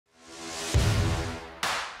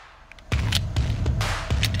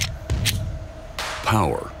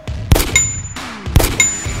Power,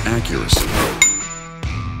 accuracy,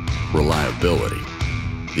 reliability.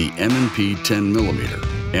 The M&P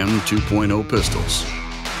 10mm M2.0 pistols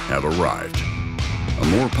have arrived. A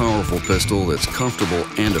more powerful pistol that's comfortable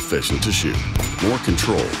and efficient to shoot. More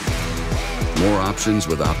control. More options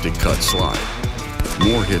with optic cut slide.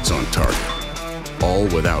 More hits on target. All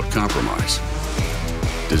without compromise.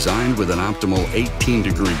 Designed with an optimal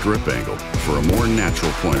 18-degree grip angle for a more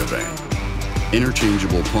natural point of aim.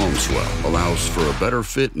 Interchangeable palm swell allows for a better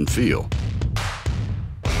fit and feel.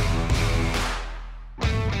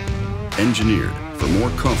 Engineered for more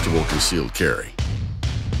comfortable concealed carry.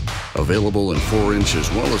 Available in 4-inch as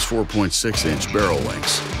well as 4.6-inch barrel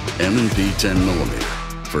lengths. M&P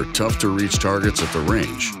 10mm for tough-to-reach targets at the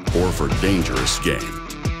range or for dangerous game.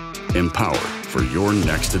 Empowered for your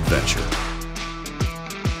next adventure.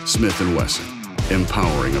 Smith & Wesson,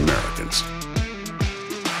 empowering Americans.